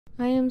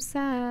I am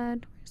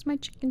sad. Where's my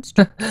chicken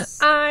strips?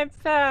 I'm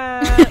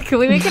fat. Can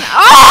we make an?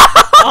 Oh!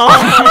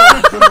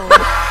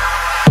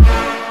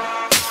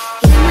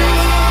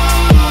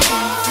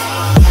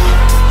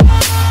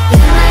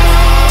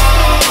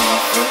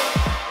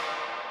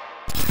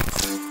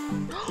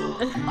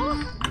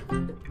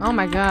 Oh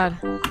my god.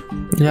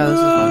 Yeah, this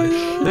is fun.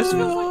 This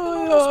feels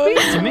like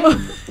space to me.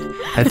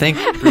 I think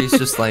Bri's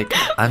just like,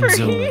 I'm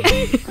zooming.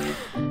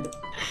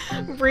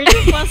 Bri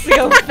just wants to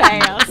go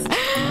fast.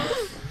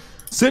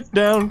 Sit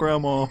down,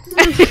 Grandma.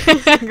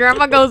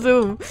 Grandma go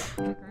zoom.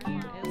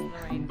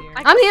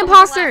 I'm the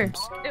imposter.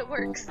 It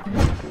works.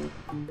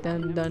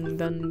 Dun dun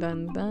dun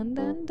dun dun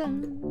dun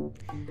dun.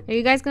 Are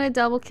you guys gonna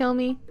double kill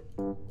me?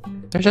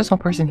 There's just one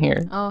person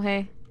here. Oh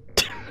hey.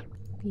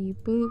 Beep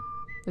boop.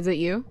 Is it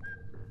you?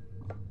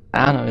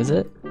 I don't know, is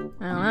it?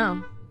 I don't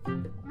know.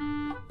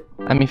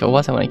 I mean, if it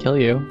was, I wouldn't kill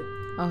you.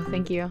 Oh,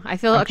 thank you. I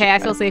feel okay. I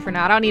feel safer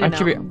now. I don't need to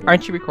know.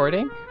 Aren't you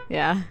recording?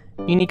 Yeah.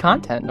 You need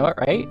content, no,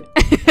 right?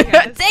 Dang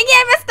it!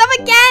 I messed up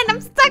again.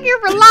 I'm stuck here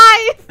for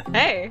life.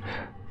 Hey,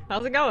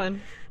 how's it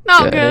going?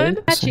 Not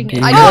good. Catching it.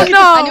 Oh no!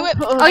 I knew it.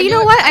 Oh, you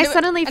know what? I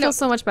suddenly feel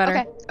so much better.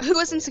 Okay. Who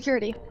was in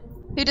security?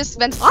 Who just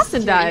vented? to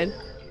Austin security?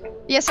 died.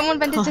 Yeah, someone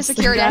vented to Austin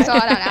security. died. I saw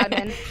it on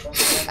admin.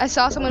 I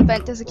saw someone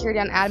vent to security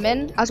on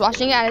admin. I was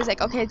watching it and I was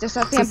like, okay, there's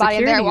nothing body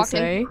in there.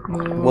 Walking.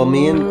 Well,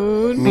 me and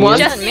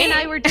Jesse and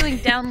I were doing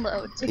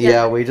downloads.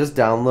 yeah, we just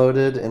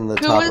downloaded in the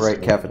top right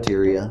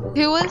cafeteria.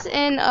 Who was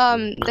in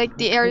like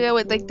the area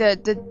with like the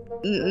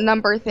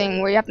number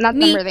thing where you have not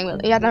number thing?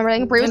 You have number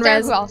thing. Bri was And there.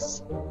 Rez. Who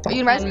else? Are you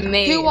and Rez?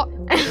 Me. Who?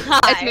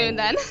 It's Moon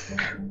then.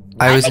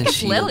 I was think in it's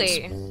Shields.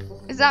 Lily.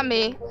 Is that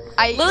me?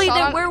 Lily, saw it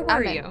then on where were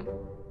admin. you?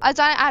 I was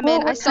on admin.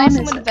 What I saw time is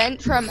someone it?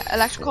 vent from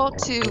electrical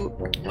to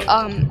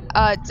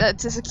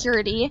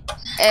security,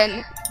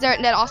 and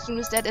then Austin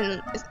was dead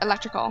in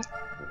electrical.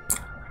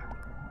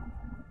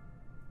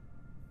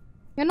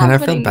 You're not And I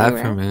putting feel bad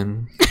me for right.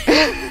 Moon.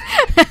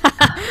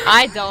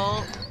 I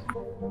don't.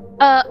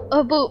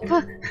 Boop.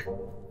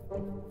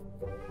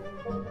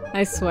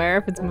 I swear,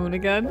 if it's Moon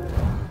again.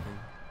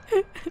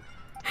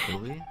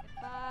 Lily?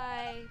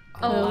 Bye.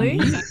 Lily?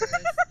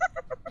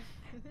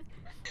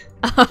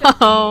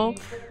 Oh.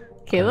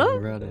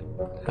 Caleb?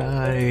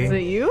 Hi. Is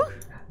it you?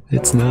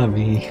 It's not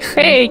me.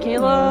 Hey,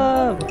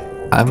 Caleb!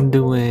 I'm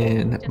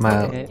doing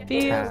my It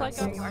feels like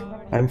task.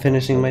 I'm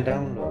finishing my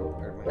download.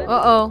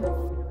 Uh-oh.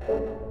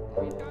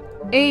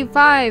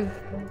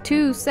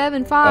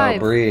 85275.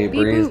 Bri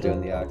Beep is boop.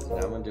 doing the oxygen.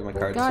 I'm gonna do my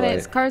card Got swipe. it.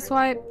 It's card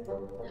swipe.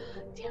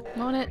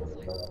 I'm on it.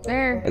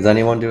 There. Is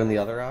anyone doing the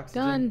other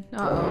oxygen?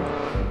 Done.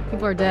 Uh-oh.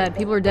 People are dead.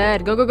 People are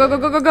dead. Go, go, go, go,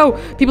 go, go, go.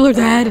 People are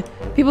dead.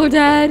 People are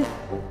dead.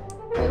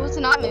 Wait, was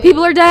it not Moon?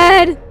 People are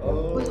dead.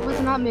 Was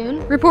it not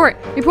Moon? Report.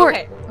 Report.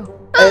 Okay.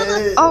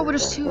 Oh, but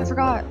there's two. I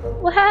forgot.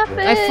 What happened?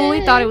 I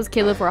fully thought it was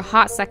Caleb for a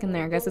hot second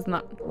there. I guess it's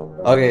not.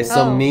 Okay,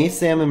 so Oh. me,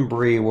 Sam, and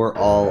Bri were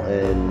all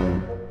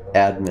in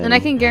admin. And I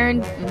can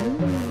guarantee.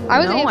 I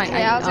was no,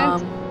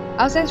 AFK.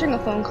 I was answering a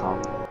phone call.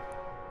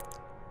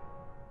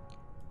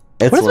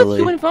 It's What is with Lily.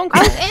 you and phone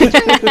I calls? was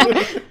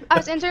answering. I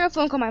was answering a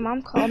phone call. My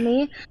mom called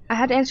me. I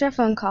had to answer a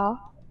phone call.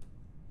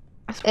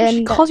 She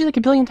and- calls you like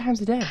a billion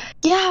times a day.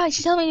 Yeah,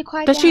 she told me to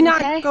quiet Does down. she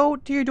not okay? go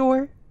to your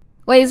door?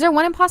 Wait, is there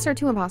one imposter or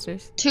two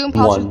imposters? Two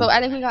imposters, One. but I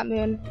think we got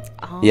Moon.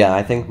 Oh. Yeah,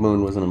 I think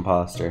Moon was an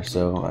imposter,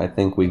 so I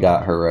think we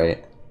got her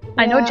right.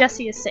 I know Yeah.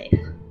 Jesse is safe.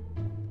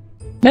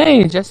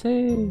 Hey,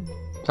 Jesse.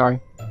 Sorry.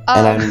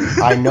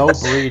 And I know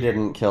Bri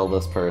didn't kill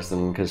this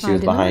person because she Oh,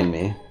 was didn't behind I?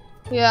 me.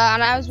 Yeah,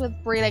 and I was with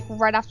Bri like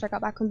right after I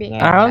got back from being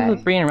AFK. I was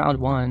with Bri in round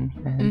 1.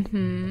 And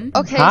Mm-hmm.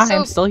 Okay, hi, so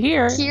I'm still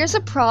here. here's a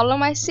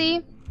problem I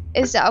see.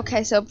 Is that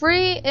okay? So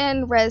Bri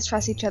and Rez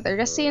trust each other.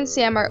 Jesse and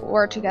Sam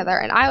were together,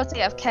 and I was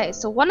AFK.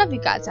 So one of you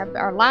guys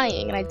are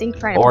lying, and I think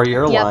trying to Or protect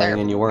you're the lying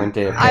other. and you weren't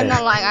AFK. I'm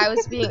not lying. I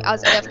was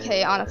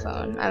AFK on a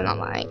phone. I'm not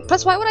lying.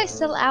 Plus, why would I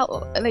still out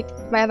like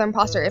my other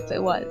imposter if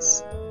it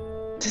was?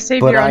 To save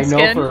But your I own know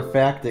skin. for a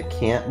fact it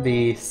can't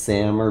be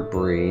Sam or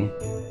Bri.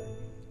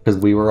 Because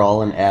we were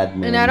all in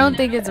admin. And I don't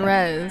think it's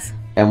Rez.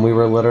 And we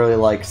were literally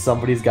like,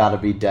 somebody's gotta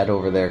be dead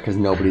over there because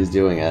nobody's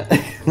doing it.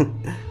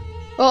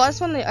 Well, I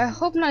just want to. I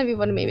hope none of you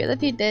voted me. But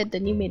if you did,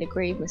 then you made a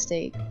grave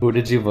mistake. Who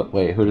did you vote?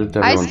 Wait, who did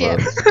I everyone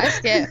vote?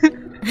 skipped.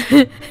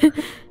 I skipped.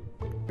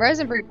 Rez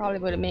and Bri probably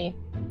voted me.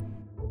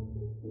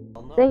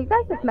 You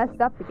guys just messed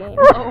up the game.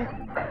 Oh,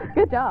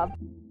 good job.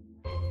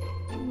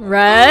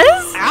 Rez?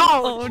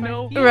 Ow! Oh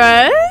no.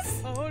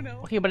 Rez? Oh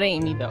no. Okay, but it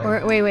ain't me though.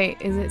 Or wait,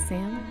 is it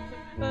Sam?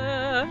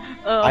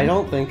 I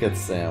don't think it's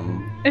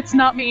Sam. It's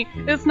not me.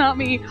 It's not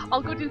me.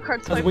 I'll go do card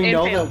Because swipe we and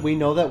know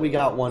fail. that we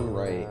got one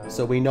right.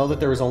 So we know that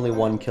there was only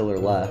one killer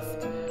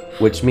left.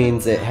 Which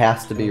means it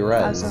has to be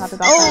Rez. I'm so happy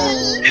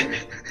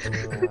about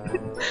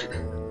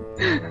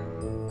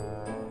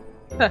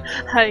that.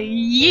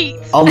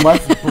 Yeet.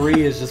 Unless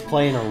Bri is just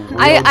playing a real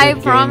I good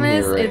game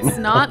promise here right it's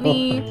now. not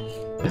me.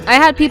 I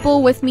had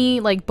people with me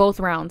like both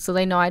rounds, so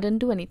they know I didn't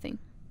do anything.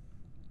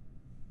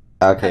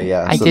 Okay,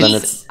 yeah. I So did-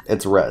 then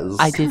it's Rez.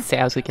 I did say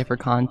I was looking for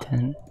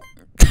content.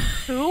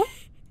 Who?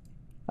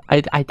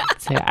 I did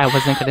say I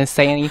wasn't gonna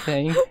say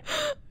anything.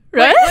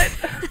 Rez?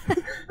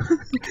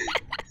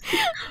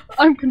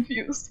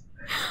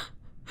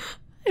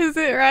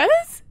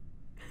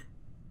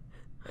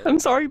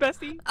 sorry,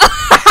 bestie.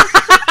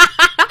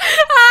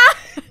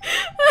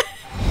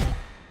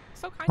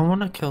 So I kind.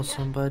 wanna kill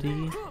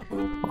somebody.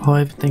 Oh, I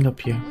have a thing up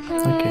here.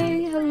 Hi,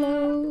 Okay.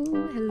 hello,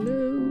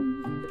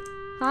 hello.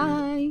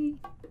 Hi.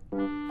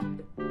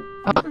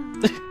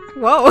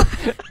 Whoa.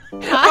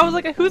 I was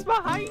like, who's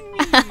behind me?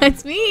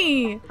 It's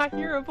me. I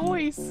hear a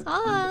voice.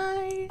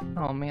 Hi.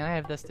 Oh man, I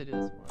have this to do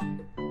this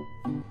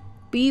one.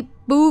 Beep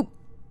boop.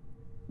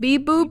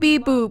 Beep boop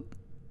beep boop.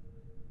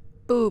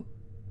 Boop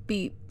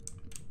beep.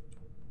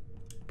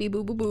 Beep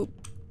boop boop boop.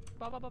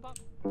 Bop, bop, bop, bop.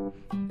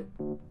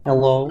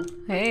 Hello.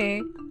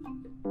 Hey.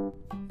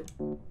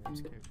 I'm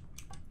scared.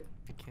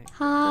 I can't.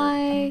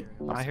 Hi.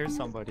 I hear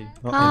somebody.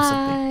 Oh, I have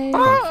something.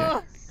 Hi.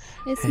 Okay.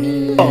 It's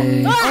me.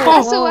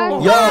 Oh. So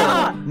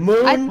Yo, Moon.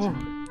 it's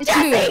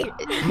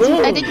Moon.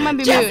 Moon. I think it might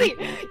be Jesse,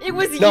 Moon. it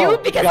was No, you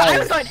because I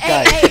was going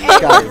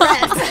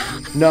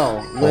guys,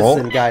 No,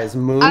 listen, guys.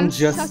 Moon I'm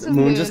just obsessed with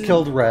Moon just Moon.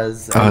 killed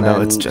Rez. Oh, and no,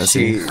 then it's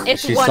Jesse.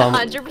 It's she saw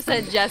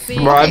 100% Jesse.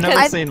 Bro, I've never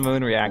because- seen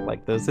Moon react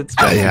like this. It's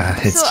Yeah,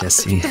 it's So,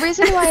 Jesse. The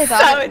reason why I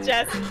thought So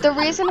Jesse. the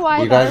reason why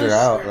I You thought guys it was, are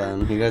out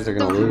then. You guys are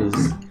gonna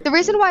lose. The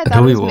reason why I No,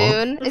 thought we it was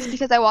won't. Moon is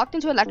because I walked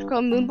into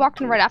electrical, Moon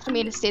walked in right after me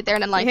and stayed there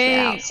and then lights me Hey.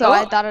 out. So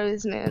I thought it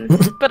was Moon.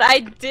 But I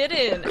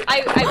didn't.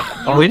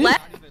 Oh, we didn't?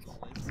 left.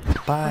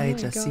 Bye, my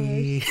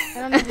Jesse. I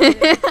don't know who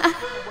it is.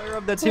 Aware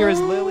of that's here is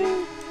Lily. Bree,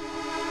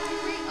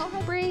 oh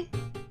hi Bree.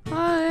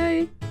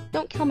 Hi.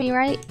 Don't kill me,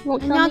 right? You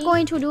won't I'm kill not me?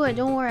 going to do it.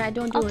 Don't worry. I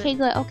don't do Okay, it.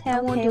 good. Okay,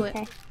 I won't okay, do it.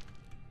 okay.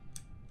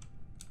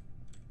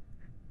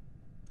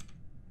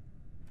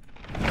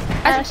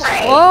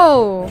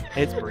 Whoa.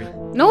 It's Bree.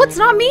 No, it's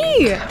not me.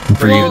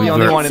 Bree, you're the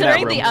only Well, one in that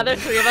Considering room. the other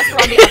three of us were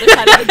on the other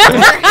side of the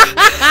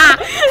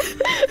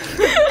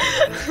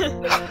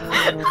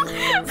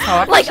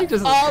door. Like she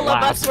just all of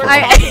us laughs were for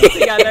talking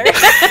together.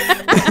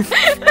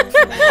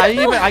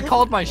 I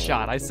called my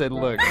shot. I said,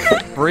 look,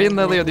 Bree and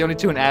Lily are the only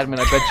two in admin.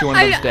 I bet you one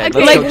of them's dead.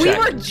 okay, Let's like, go we check.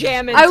 were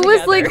jamming I was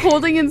together. like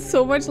holding in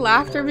so much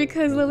laughter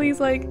because Lily's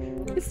like,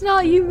 it's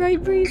not you,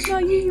 right, Bree? It's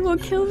not you. You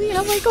won't kill me. And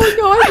I'm like, oh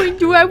no, I wouldn't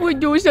do it. I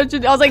wouldn't do such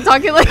a. I was like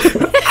talking like.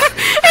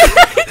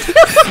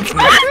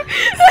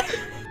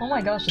 Oh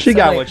my gosh. She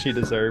got what she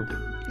deserved.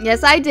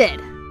 Yes, I did.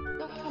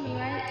 Don't kill me,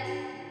 right?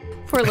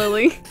 Poor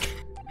Lily.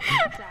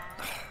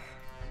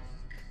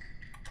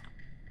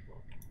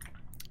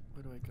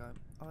 What do I got?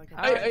 Oh, I got.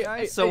 Alright,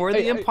 guys, so we're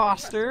the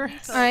imposter.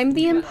 I'm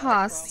the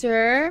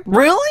imposter.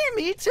 Really?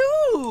 Me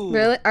too.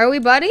 Really? Are we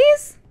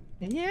buddies?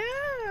 Yeah.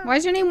 Why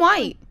is your name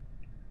White?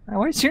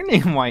 Why's your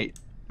name White?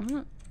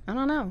 I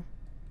don't know.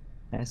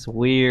 That's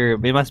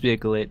weird. It must be a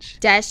glitch.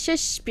 That's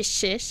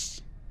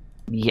suspicious.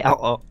 Yeah.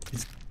 Oh.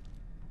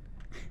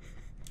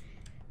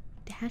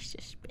 That's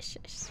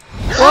suspicious.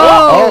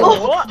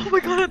 Oh. Oh my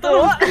god, I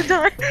thought I was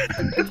gonna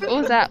die. What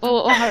was that?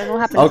 What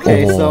happened?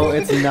 Okay, Oh. so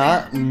it's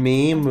not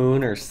me,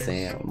 Moon, or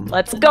Sam.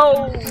 Let's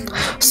go.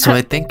 So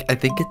I think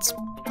it's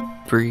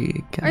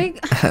Bree Are you,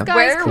 again. guys,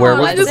 Where- come where on.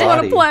 was I the just want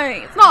body? to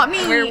play. It's not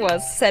me. Where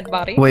was said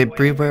body? Wait,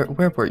 Bree, where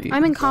were you?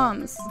 I'm in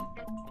comms.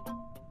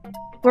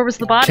 Where was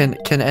the body?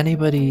 Can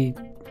anybody?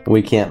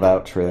 We can't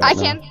vouch for that. I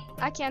no. can.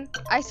 I can.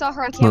 I saw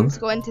her on cams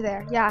go into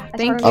there. Yeah. I saw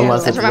Thank her on you.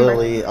 cams. Unless I it's remember.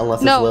 Lily.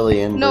 Unless No, it's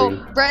Lily and No, Bree.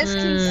 Rez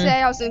can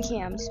say I was in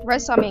cams.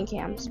 Rez saw me in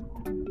cams.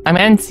 I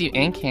meant to see you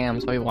in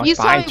cams while we walked You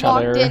saw by me each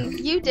walked other.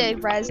 in. You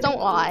did, Rez. Don't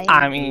lie.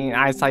 I mean,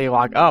 I saw you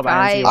walk up.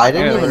 I didn't see you I walk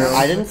didn't in. even.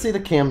 I didn't see the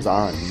cams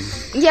on.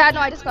 Yeah, no,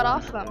 I just got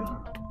off them.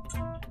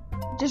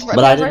 Just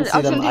But I didn't see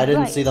was them. gonna I do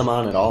didn't right. see them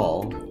on at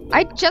all.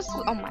 I just.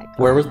 Oh my.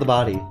 Where was the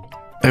body?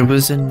 It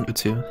was in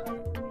O2.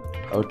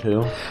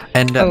 O2.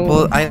 And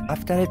well, I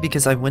laughed at it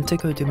because I went to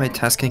go do my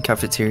task in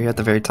cafeteria at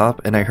the very top,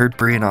 and I heard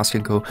Bree and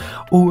Austin go,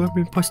 "Oh, I'm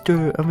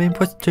imposter,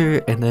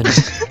 and then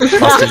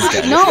Austin's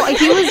dead. No,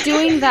 he was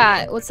doing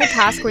that. What's the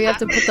task where you have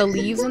to put the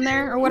leaves in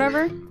there or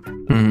whatever?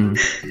 Hmm.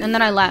 And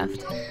then I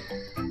left.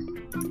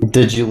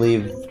 Did you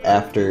leave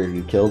after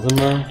you killed him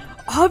though?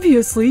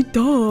 Obviously,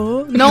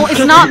 duh. No,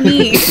 it's not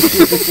me.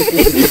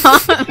 It's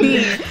not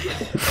me.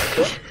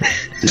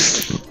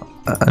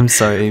 I'm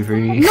sorry,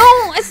 Avery.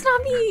 No, it's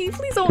not me.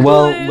 Please don't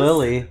Well, do this.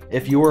 Lily,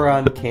 if you were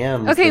on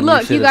cams. Okay, then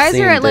look, should you have guys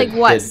are at, seen, like,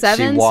 what, did she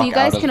 7? So walk you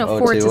guys out of can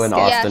afford to O2 and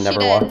skip. Austin Yeah,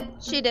 never she walked.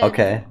 did. She did.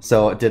 Okay,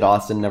 so did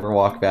Austin never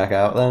walk back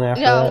out then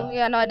after No, that?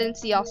 yeah, no, I didn't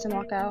see Austin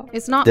walk out.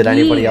 It's not Did me.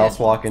 anybody else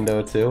walk into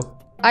O2?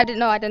 I didn't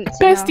know. I didn't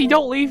see. Bestie, no.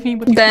 don't leave me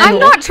with the Then- I'm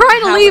not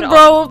trying to How leave, would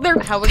bro. They're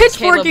How would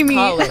pitchforking me.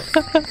 Caleb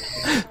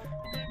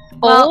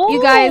Well,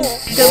 you guys,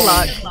 Oh. good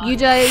luck. You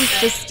guys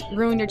just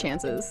ruined your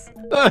chances.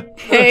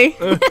 Hey.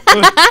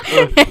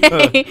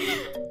 Hey.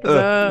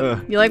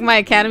 You like my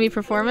academy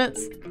performance?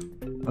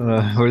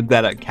 Where'd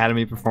that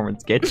academy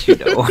performance get you,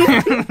 though?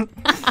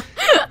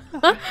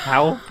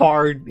 How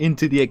far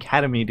into the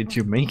academy did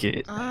you make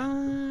it?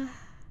 I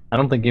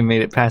don't think you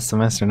made it past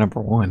semester number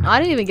 1. I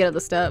didn't even get up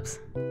the steps.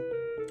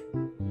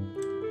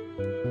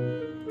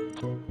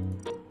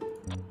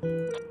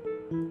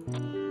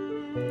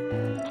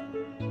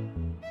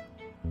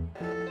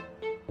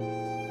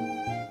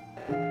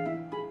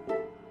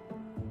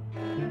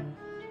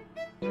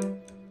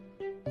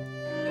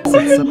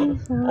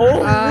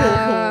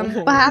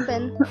 What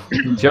happened?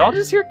 Did y'all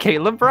just hear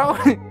Caleb, bro?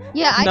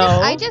 Yeah,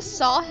 No. I just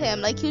saw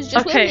him. Like he was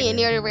just with Okay. me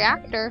near the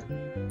reactor.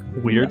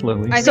 Weird,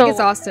 Lily. I think So- it's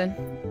Austin.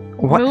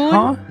 What? Moon?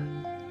 Huh?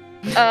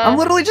 I'm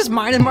literally just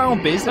minding my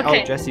own business.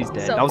 Okay, Oh, Jesse's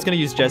dead. so- I was gonna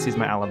use Jesse as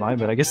my alibi,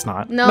 but I guess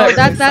not. No, That that's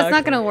really that's sucks.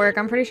 not gonna work.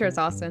 I'm pretty sure it's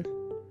Austin.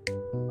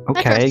 I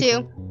trust Okay.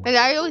 you. And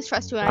I always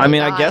trust you. When I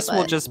mean, I die, guess but...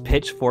 we'll just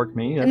pitchfork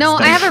me. No,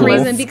 I have a cool.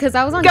 reason because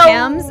I was on Go.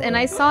 cams and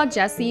I saw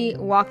Jesse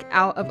walk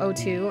out of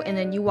O2 and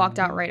then you walked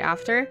out right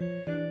after.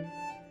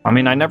 I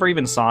mean, I never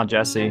even saw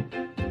Jesse.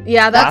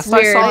 Yeah, that's Last I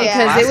weird saw- because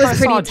last it was I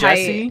pretty saw tight.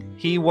 Jesse,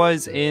 he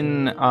was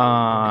in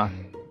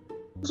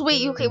So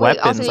wait, okay, wait,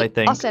 Weapons, Austin, I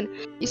think. Austin,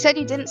 you said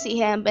you didn't see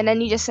him, and then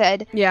you just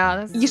said Yeah,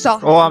 that's... you saw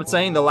him. Well, I'm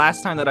saying the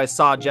last time that I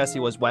saw Jesse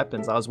was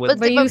Weapons. I was with,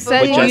 But you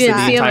said with you Jesse didn't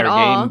the see him entire at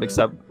all. game,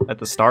 except at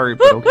the start.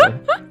 But okay.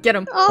 Get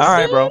him. All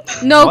right, bro.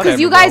 No, because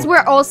you Whatever, guys bro.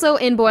 were also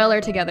in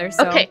Boiler together,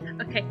 so... Okay.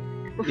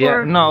 Before,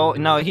 Yeah, no,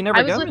 he never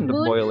I was got with into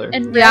Moon Boiler.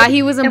 and Yeah, Red,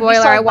 he was in and we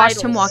Boiler. saw I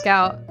watched him Vitals. walk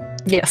out.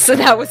 Yeah, so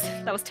that was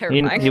He,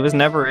 terrifying. he was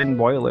never in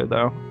Boiler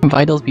though.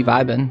 Vitals be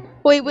vibing.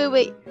 Wait,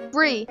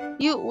 Bree,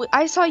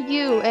 I saw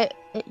you. So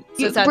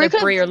it's either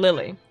Bree or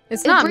Lily.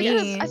 It's not Bree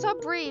me. I saw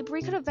Bree.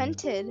 Bree could have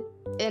vented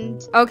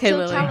and Okay,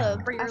 killed Lily.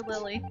 Caleb. Bree or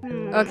Lily.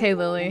 Okay,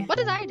 Lily. What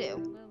did I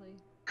do?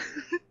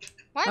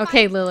 Why am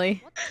Okay, I,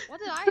 Lily. what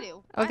did I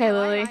do? Okay, Why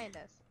Lily. am I in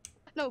this?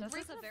 No,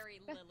 Bree.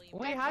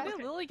 Wait, how did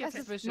Lily get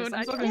suspicious? Moon,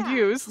 I'm so yeah.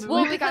 confused.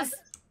 Well, because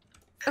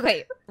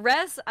okay,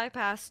 Rez, I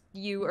passed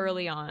you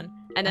early on,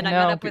 and then I No,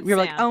 met up with we were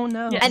like, Sam. oh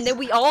no. Yes. And then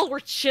we all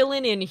were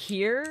chilling in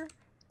here.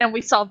 And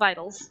we saw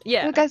Vitals.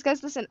 Yeah. No, guys,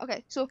 listen.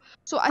 Okay, so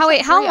I Oh,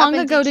 wait, saw how Bree up long in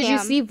ago did you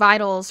DCAM. see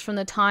Vitals from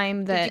the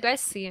time Did you that...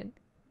 guys see it?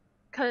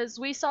 Because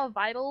we saw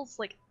Vitals,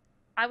 like,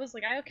 I was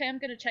like, okay, I'm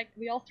gonna check.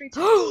 We all three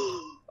took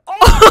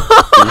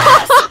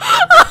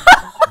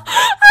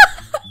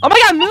Oh my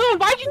god, Moon,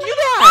 why'd you do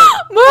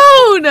that?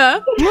 Moon!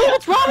 Moon,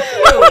 what's wrong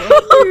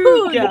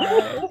with you?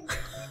 Moon!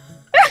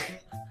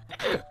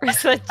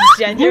 Rez like Moon,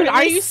 genuinely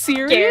are you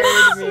scared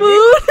serious? me.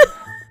 Moon!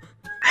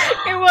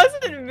 It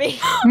wasn't me.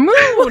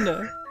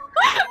 Moon!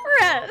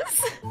 Rez.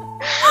 Rez.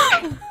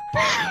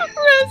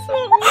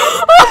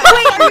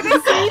 Wait, are you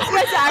guys serious? You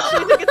guys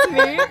actually think it's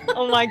me?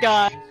 Oh my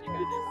god.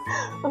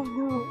 Oh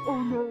no,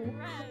 oh no,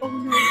 oh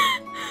no.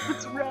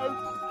 It's Red.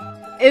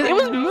 It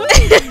was Moon!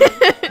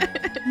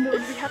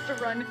 Moon, we have to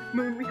run.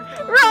 Moon, we have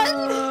to run. Run.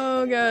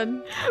 Oh,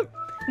 God.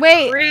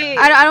 Wait, Bree.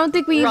 I don't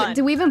think we... Run.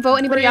 Did we even vote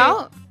anybody Bree.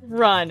 out?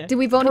 Run. Did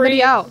we vote Bree,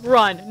 anybody out?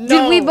 Run. No.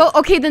 Did we vote?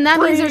 Okay, then that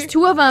means Bree. there's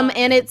two of them,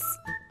 and it's...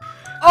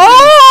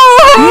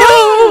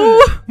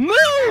 Oh! Moon!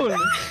 Rez.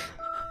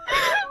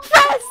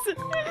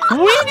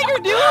 What are you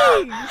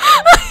doing?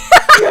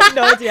 You have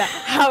no idea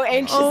how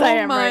anxious Oh I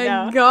am my right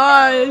now.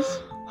 gosh.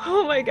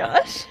 Oh my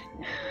gosh.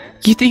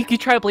 You think you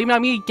could try to blame it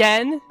on me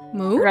again?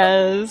 Moon?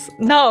 Rez.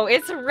 No,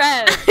 it's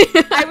Rez.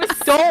 I was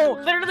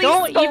literally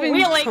don't so even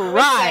wheeling with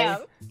try.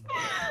 Sam.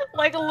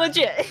 Like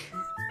legit.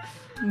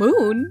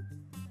 Moon?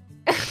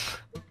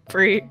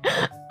 Bree,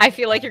 I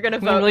feel like you're gonna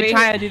Moon, vote really me,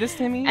 trying to do this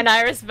to me? and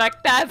I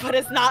respect that, but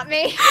it's not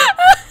me.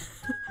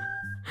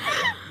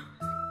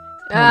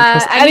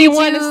 Trust I need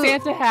anyone you... to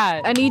Santa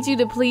hat. I need you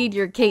to plead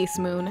your case,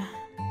 Moon.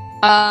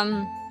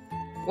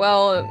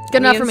 Well, Good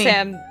enough for and me.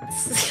 Sam. I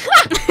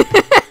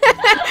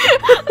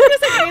was gonna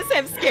say me and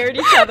Sam scared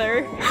each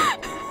other.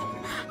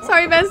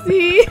 Sorry,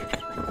 bestie.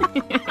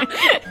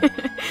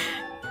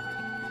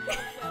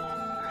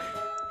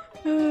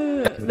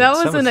 That was That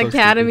was an so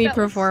academy That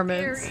was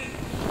performance.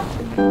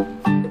 scary.